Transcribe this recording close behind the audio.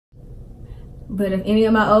But if any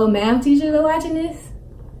of my old math teachers are watching this,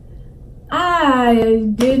 I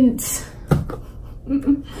didn't.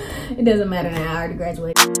 It doesn't matter now, I already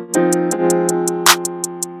graduated.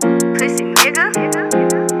 Pussy nigga,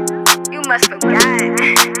 you must forgot.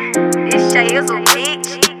 This Shaizzle, bitch.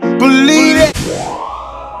 Believe it.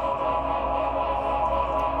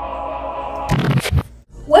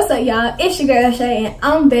 What's up, y'all? It's your girl Shay, and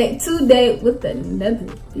I'm back today with another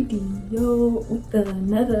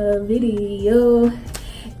video.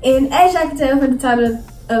 And as y'all can tell from the title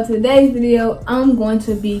of today's video, I'm going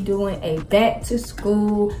to be doing a back to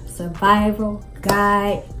school survival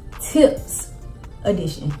guide tips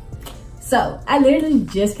edition. So I literally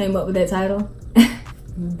just came up with that title.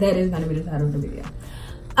 That is going to be the title of the video.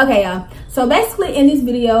 Okay, y'all, so basically in this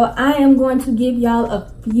video I am going to give y'all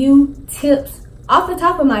a few tips off the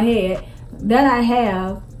top of my head that I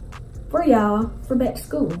have for y'all for back to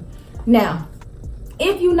school. Now,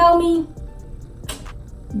 if you know me,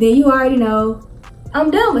 then you already know I'm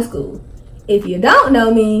done with school. If you don't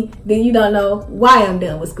know me, then you don't know why I'm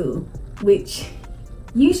done with school, which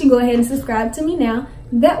you should go ahead and subscribe to me now.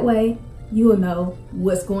 That way you will know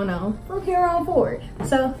what's going on from here on forward.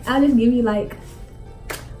 So I'll just give you like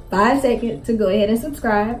 5 seconds to go ahead and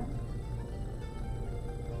subscribe.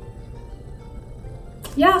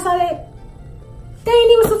 Y'all saw that? They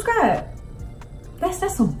ain't even subscribed.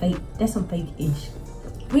 That's some fake-ish.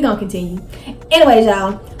 We gonna continue. Anyways,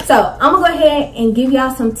 y'all, so I'm gonna go ahead and give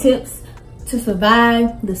y'all some tips to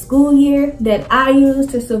survive the school year that I use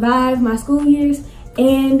to survive my school years,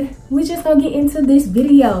 and we're just gonna get into this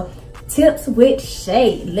video. Tips with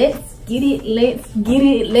Shay. Let's get it, let's get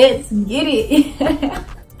it, let's get it.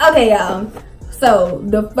 Okay, y'all, so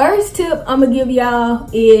the first tip I'm gonna give y'all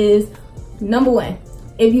is number 1.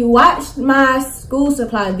 If you watched my school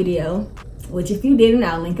supply video, which if you didn't,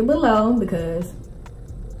 I'll link it below because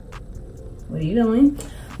what are you doing?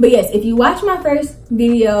 But yes, if you watched my first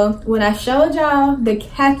video when I showed y'all the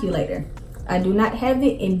calculator, I do not have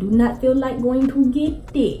it and do not feel like going to get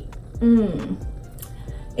it.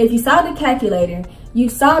 If you saw the calculator, you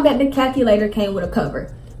saw that the calculator came with a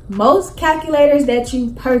cover. Most calculators that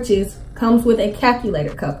you purchase comes with a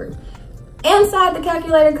calculator cover. Inside the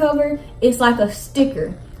calculator cover, it's like a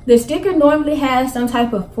sticker. The sticker normally has some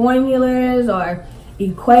type of formulas or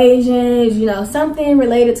equations, you know, something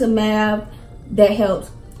related to math that helps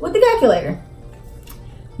with the calculator.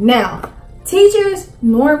 Now, teachers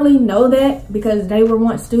normally know that because they were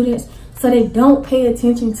once students, so they don't pay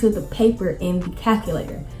attention to the paper in the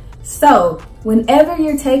calculator. So, whenever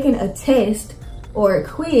you're taking a test or a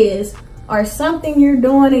quiz, or something you're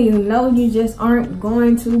doing and you know you just aren't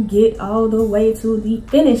going to get all the way to the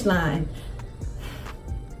finish line.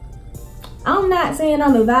 I'm not saying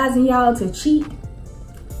I'm advising y'all to cheat,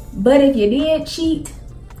 but if you did cheat,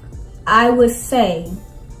 I would say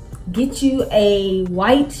get you a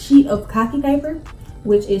white sheet of copy paper,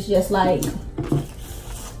 which is just like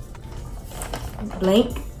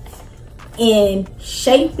blank, and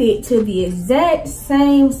shape it to the exact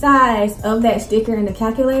same size of that sticker in the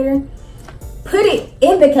calculator. Put it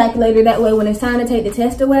in the calculator, that way when it's time to take the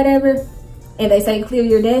test or whatever, and they say clear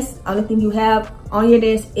your desk, only thing you have on your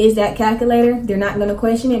desk is that calculator. They're not gonna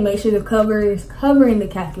question it. Make sure the cover is covering the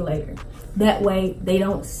calculator. That way they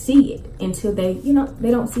don't see it until they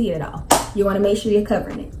don't see it at all. You wanna make sure you're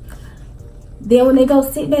covering it. Then when they go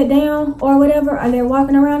sit back down or whatever, or they're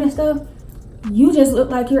walking around and stuff, you just look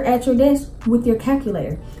like you're at your desk with your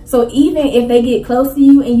calculator. So even if they get close to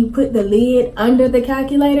you and you put the lid under the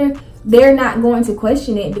calculator, they're not going to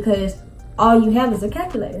question it because all you have is a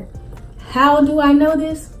calculator. How do I know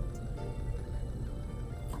this?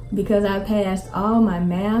 Because I passed all my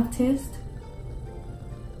math tests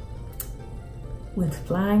with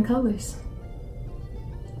flying colors.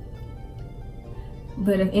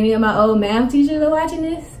 But if any of my old math teachers are watching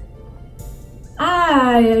this,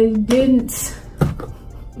 I didn't.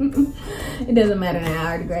 It doesn't matter now, I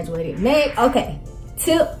already graduated. Next, okay,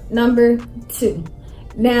 tip number 2.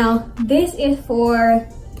 Now, this is for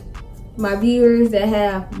my viewers that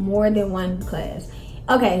have more than one class.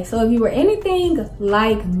 Okay, so if you were anything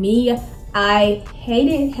like me, I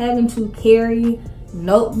hated having to carry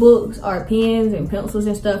notebooks or pens and pencils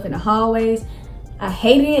and stuff in the hallways. I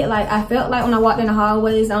hated it. Like, I felt like when I walked in the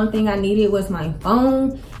hallways, the only thing I needed was my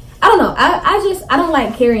phone. I don't know, I don't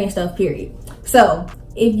like carrying stuff, period. So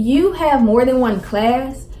if you have more than one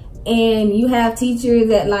class and you have teachers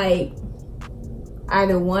that like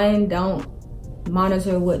either 1, don't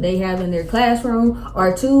monitor what they have in their classroom,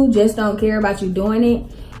 or 2, just don't care about you doing it,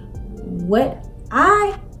 what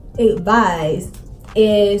I advise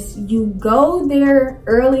is you go there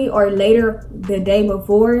early or later the day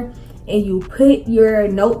before and you put your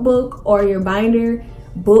notebook or your binder,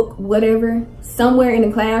 book, whatever, somewhere in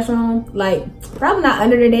the classroom, like probably not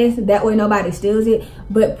under the desk, that way nobody steals it,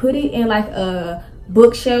 but put it in like a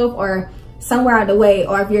bookshelf or somewhere out of the way.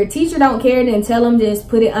 Or if your teacher don't care, then tell them just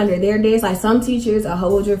put it under their desk. Like some teachers will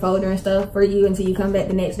hold your folder and stuff for you until you come back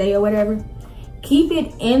the next day or whatever. Keep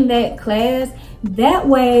it in that class. That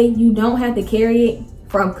way you don't have to carry it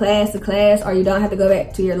from class to class, or you don't have to go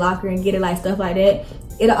back to your locker and get it, like stuff like that.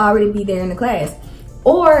 It'll already be there in the class.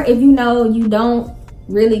 Or if you know you don't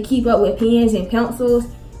really keep up with pens and pencils,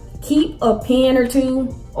 keep a pen or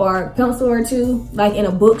two or pencil or two like in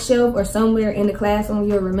a bookshelf or somewhere in the classroom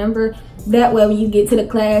you'll remember. That way when you get to the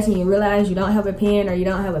class and you realize you don't have a pen or you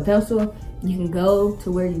don't have a pencil, you can go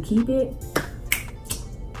to where you keep it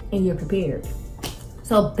and you're prepared.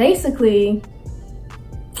 So basically,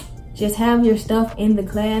 just have your stuff in the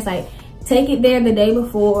class. Like take it there the day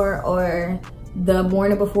before or the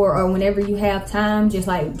morning before, or whenever you have time, just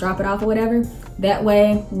like drop it off or whatever. That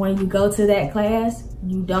way when you go to that class,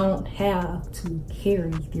 you don't have to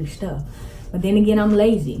carry your stuff. But then again, I'm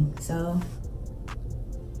lazy, so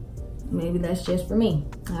maybe that's just for me.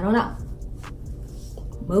 I don't know.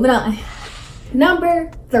 Moving on. Number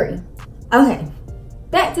 3. Okay,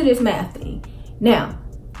 back to this math thing. Now,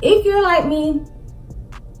 if you're like me,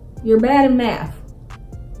 you're bad at math.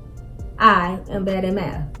 I am bad at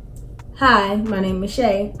math. Hi, my name is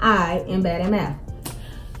Shay. I am bad at math.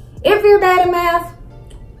 If you're bad at math,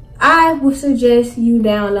 I would suggest you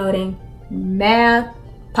downloading Math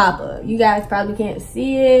Papa. You guys probably can't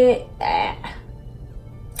see it.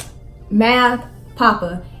 Math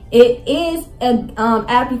Papa. It is an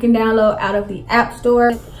app you can download out of the App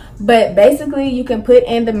Store. But basically, you can put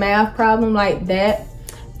in the math problem like that,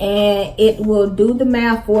 and it will do the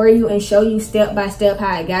math for you and show you step by step how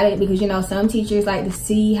I got it, because you know some teachers like to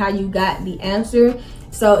see how you got the answer.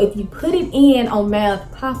 So if you put it in on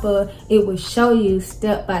Math Papa, it will show you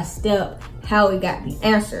step by step how it got the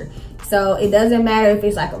answer. So it doesn't matter if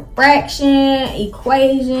it's like a fraction,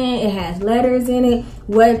 equation, it has letters in it,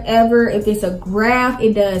 whatever. If it's a graph,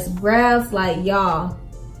 it does graphs. Like y'all,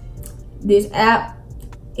 this app,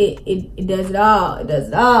 it does it all. It does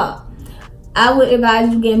it all. I would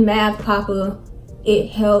advise you get Math Papa. It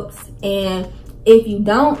helps. And if you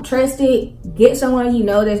don't trust it, get someone you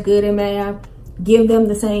know that's good at math. Give them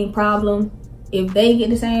the same problem. If they get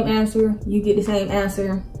the same answer, you get the same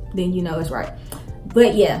answer, then you know it's right.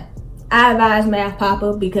 But yeah, I advise Math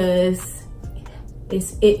Papa because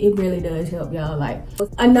it really does help y'all. Like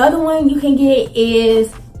another one you can get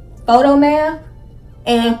is Photo Math.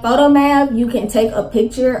 And Photo Math, you can take a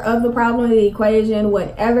picture of the problem, the equation,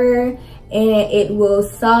 whatever, and it will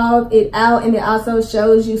solve it out, and it also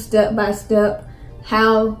shows you step by step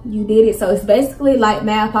how you did it. So it's basically like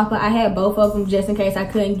Math Papa. I had both of them just in case I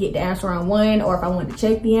couldn't get the answer on one, or if I wanted to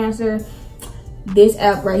check the answer. This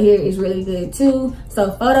app right here is really good too.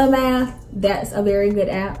 So Photo Math, that's a very good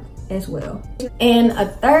app as well. And a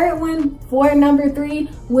third one for number 3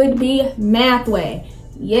 would be Mathway.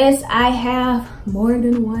 Yes, I have more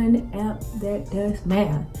than one app that does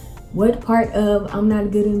math. What part of I'm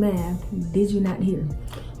not good at math did you not hear?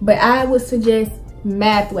 But I would suggest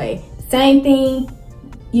Mathway. Same thing.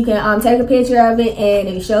 You can take a picture of it and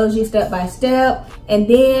it shows you step by step, and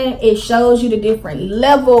then it shows you the different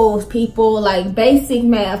levels, people, like basic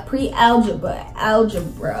math, pre-algebra,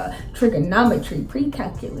 algebra, trigonometry,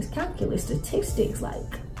 pre-calculus, calculus, statistics.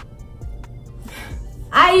 Like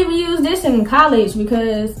I even use this in college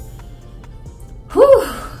because whew,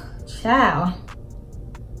 child,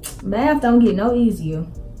 math don't get no easier.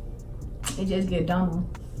 It just get dumber.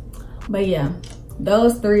 But yeah,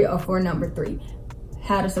 those 3 are for number 3.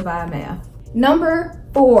 How to survive math. Number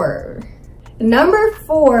 4. Number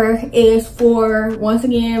 4 is for, once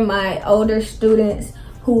again, my older students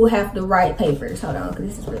who have to write papers. Hold on, because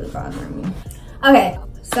this is really bothering me. Okay,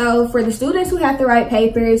 so for the students who have to write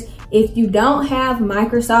papers, if you don't have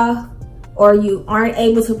Microsoft, or you aren't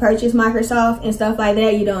able to purchase Microsoft and stuff like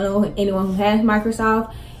that, you don't know anyone who has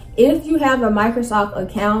Microsoft, if you have a Microsoft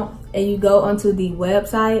account and you go onto the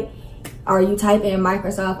website, or you type in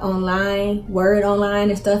Microsoft Online, Word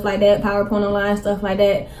Online and stuff like that, PowerPoint Online, stuff like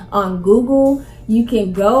that on Google, you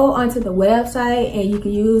can go onto the website and you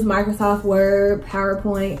can use Microsoft Word,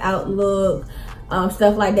 PowerPoint, Outlook,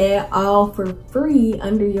 stuff like that, all for free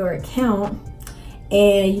under your account.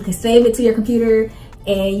 And you can save it to your computer,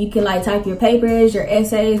 and you can like type your papers, your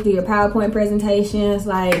essays, do your PowerPoint presentations,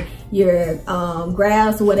 like your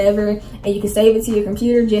graphs or whatever, and you can save it to your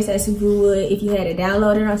computer just as if you would if you had it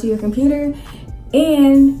downloaded onto your computer,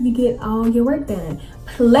 and you get all your work done.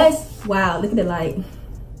 Plus, wow, look at the light.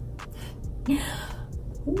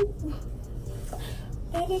 Ooh.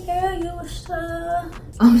 Baby girl, you a star.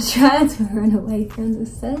 I'm trying to run away from the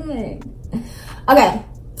sun. Okay,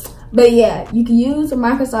 but yeah, you can use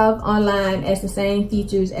Microsoft Online as the same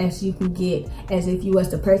features as you can get as if you was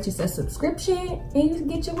to purchase a subscription and you can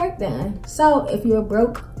get your work done. So if you're a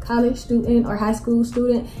broke college student or high school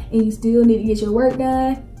student and you still need to get your work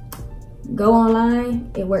done, go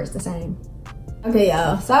online, it works the same. Okay,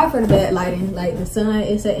 y'all, sorry for the bad lighting. Like, the sun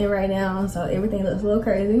is setting right now, so everything looks a little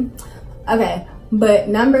crazy. Okay, but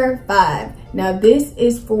number 5. Now, this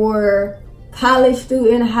is for college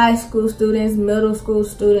students, high school students, middle school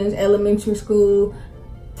students, elementary school,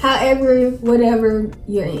 however, whatever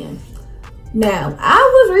you're in. Now, I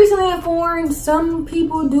was recently informed some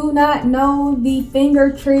people do not know the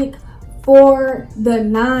finger trick for the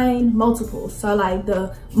 9 multiples. So, like,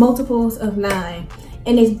 the multiples of 9.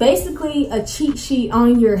 And it's basically a cheat sheet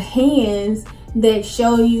on your hands that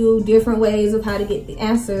show you different ways of how to get the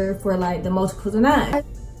answer for like the multiples of 9.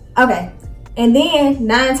 Okay, and then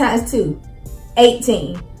 9 times 2,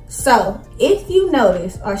 18. So if you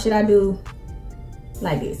notice, or should I do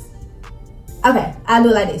like this? Okay, I'll do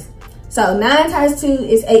it like this. So 9 times 2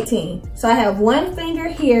 is 18. So I have 1 finger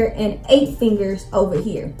here and 8 fingers over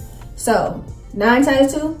here. So 9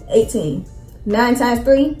 times 2, 18. 9 times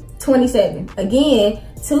 3, 27. Again,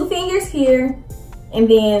 2 fingers here and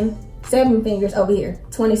then 7 fingers over here,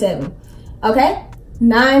 27. Okay,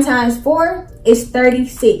 9 times 4 is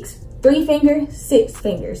 36. 3 fingers, 6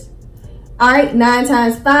 fingers. All right, 9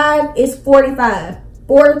 times 5 is 45.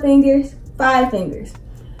 4 fingers, 5 fingers.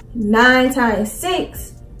 9 times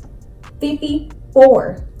 6,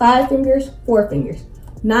 54. 5 fingers, 4 fingers.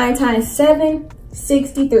 9 times 7,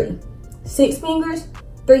 63. 6 fingers,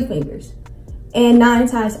 3 fingers. And 9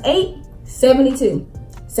 times 8, 72.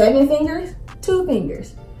 7 fingers, 2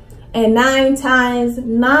 fingers. And 9 times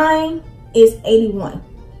 9 is 81.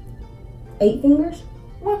 8 fingers,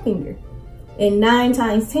 1 finger. And 9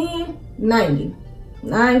 times 10, 90.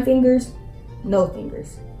 9 fingers, no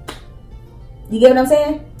fingers. You get what I'm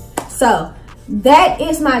saying? So that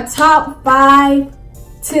is my top 5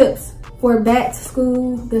 tips for back to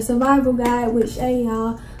school, the survival guide with Shay,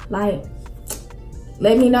 y'all. Like,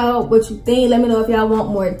 let me know what you think. Let me know if y'all want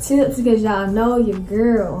more tips, because y'all know your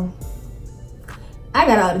girl, I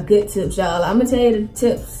got all the good tips, y'all. I'm gonna tell you the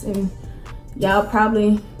tips, and y'all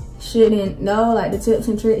probably shouldn't know, like the tips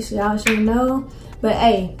and tricks y'all shouldn't know. But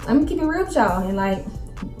hey, I'm gonna keep it real with y'all, and like,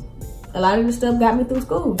 a lot of the stuff got me through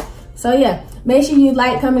school. So yeah, make sure you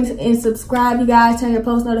like, comment, and subscribe, you guys. Turn your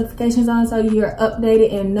post notifications on so you're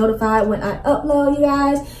updated and notified when I upload, you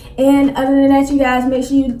guys. And other than that, you guys, make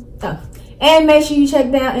sure you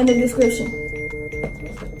check down in the description.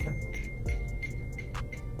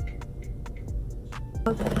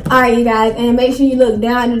 Alright, you guys, and make sure you look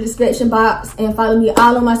down in the description box and follow me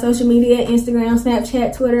all on my social media, Instagram,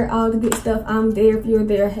 Snapchat, Twitter, all the good stuff. I'm there if you're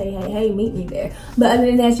there. Hey, meet me there. But other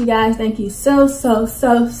than that, you guys, thank you so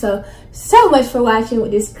much for watching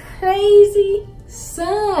with this crazy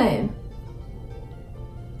sun.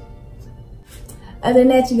 Other than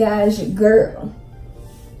that, you guys, your girl.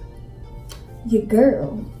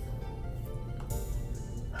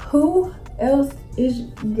 Who else is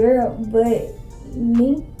your girl but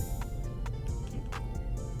me?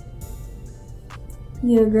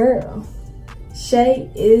 Your girl. Shay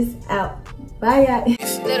is out. Bye,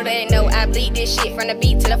 guys. Little they know I bleed this shit from the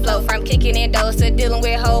beat to the flow. From kicking in doors to dealing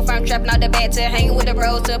with hoes. From trapping out the bed to hanging with the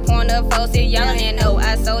bros to pouring up foes. Y'all didn't know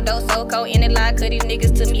I so dope, so cold. In the lie, cause these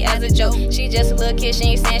niggas took me as a joke. She just a little kid,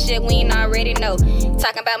 she ain't saying shit we ain't already know.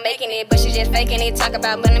 Talking about making it, but she just faking it. Talk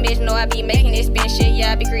about money, bitch, know I be making it. Spin shit,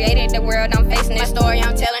 yeah, I be creating the world, I'm facing it. Story,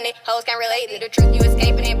 I'm telling it, hoes can't relate to the truth, you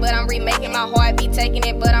escaping it. But I'm remaking my heart, be taking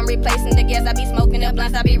it. But I'm replacing the gas, I be smoking the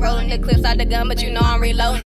blunts, I be rolling the clips out the gun. But you know I'm reloading.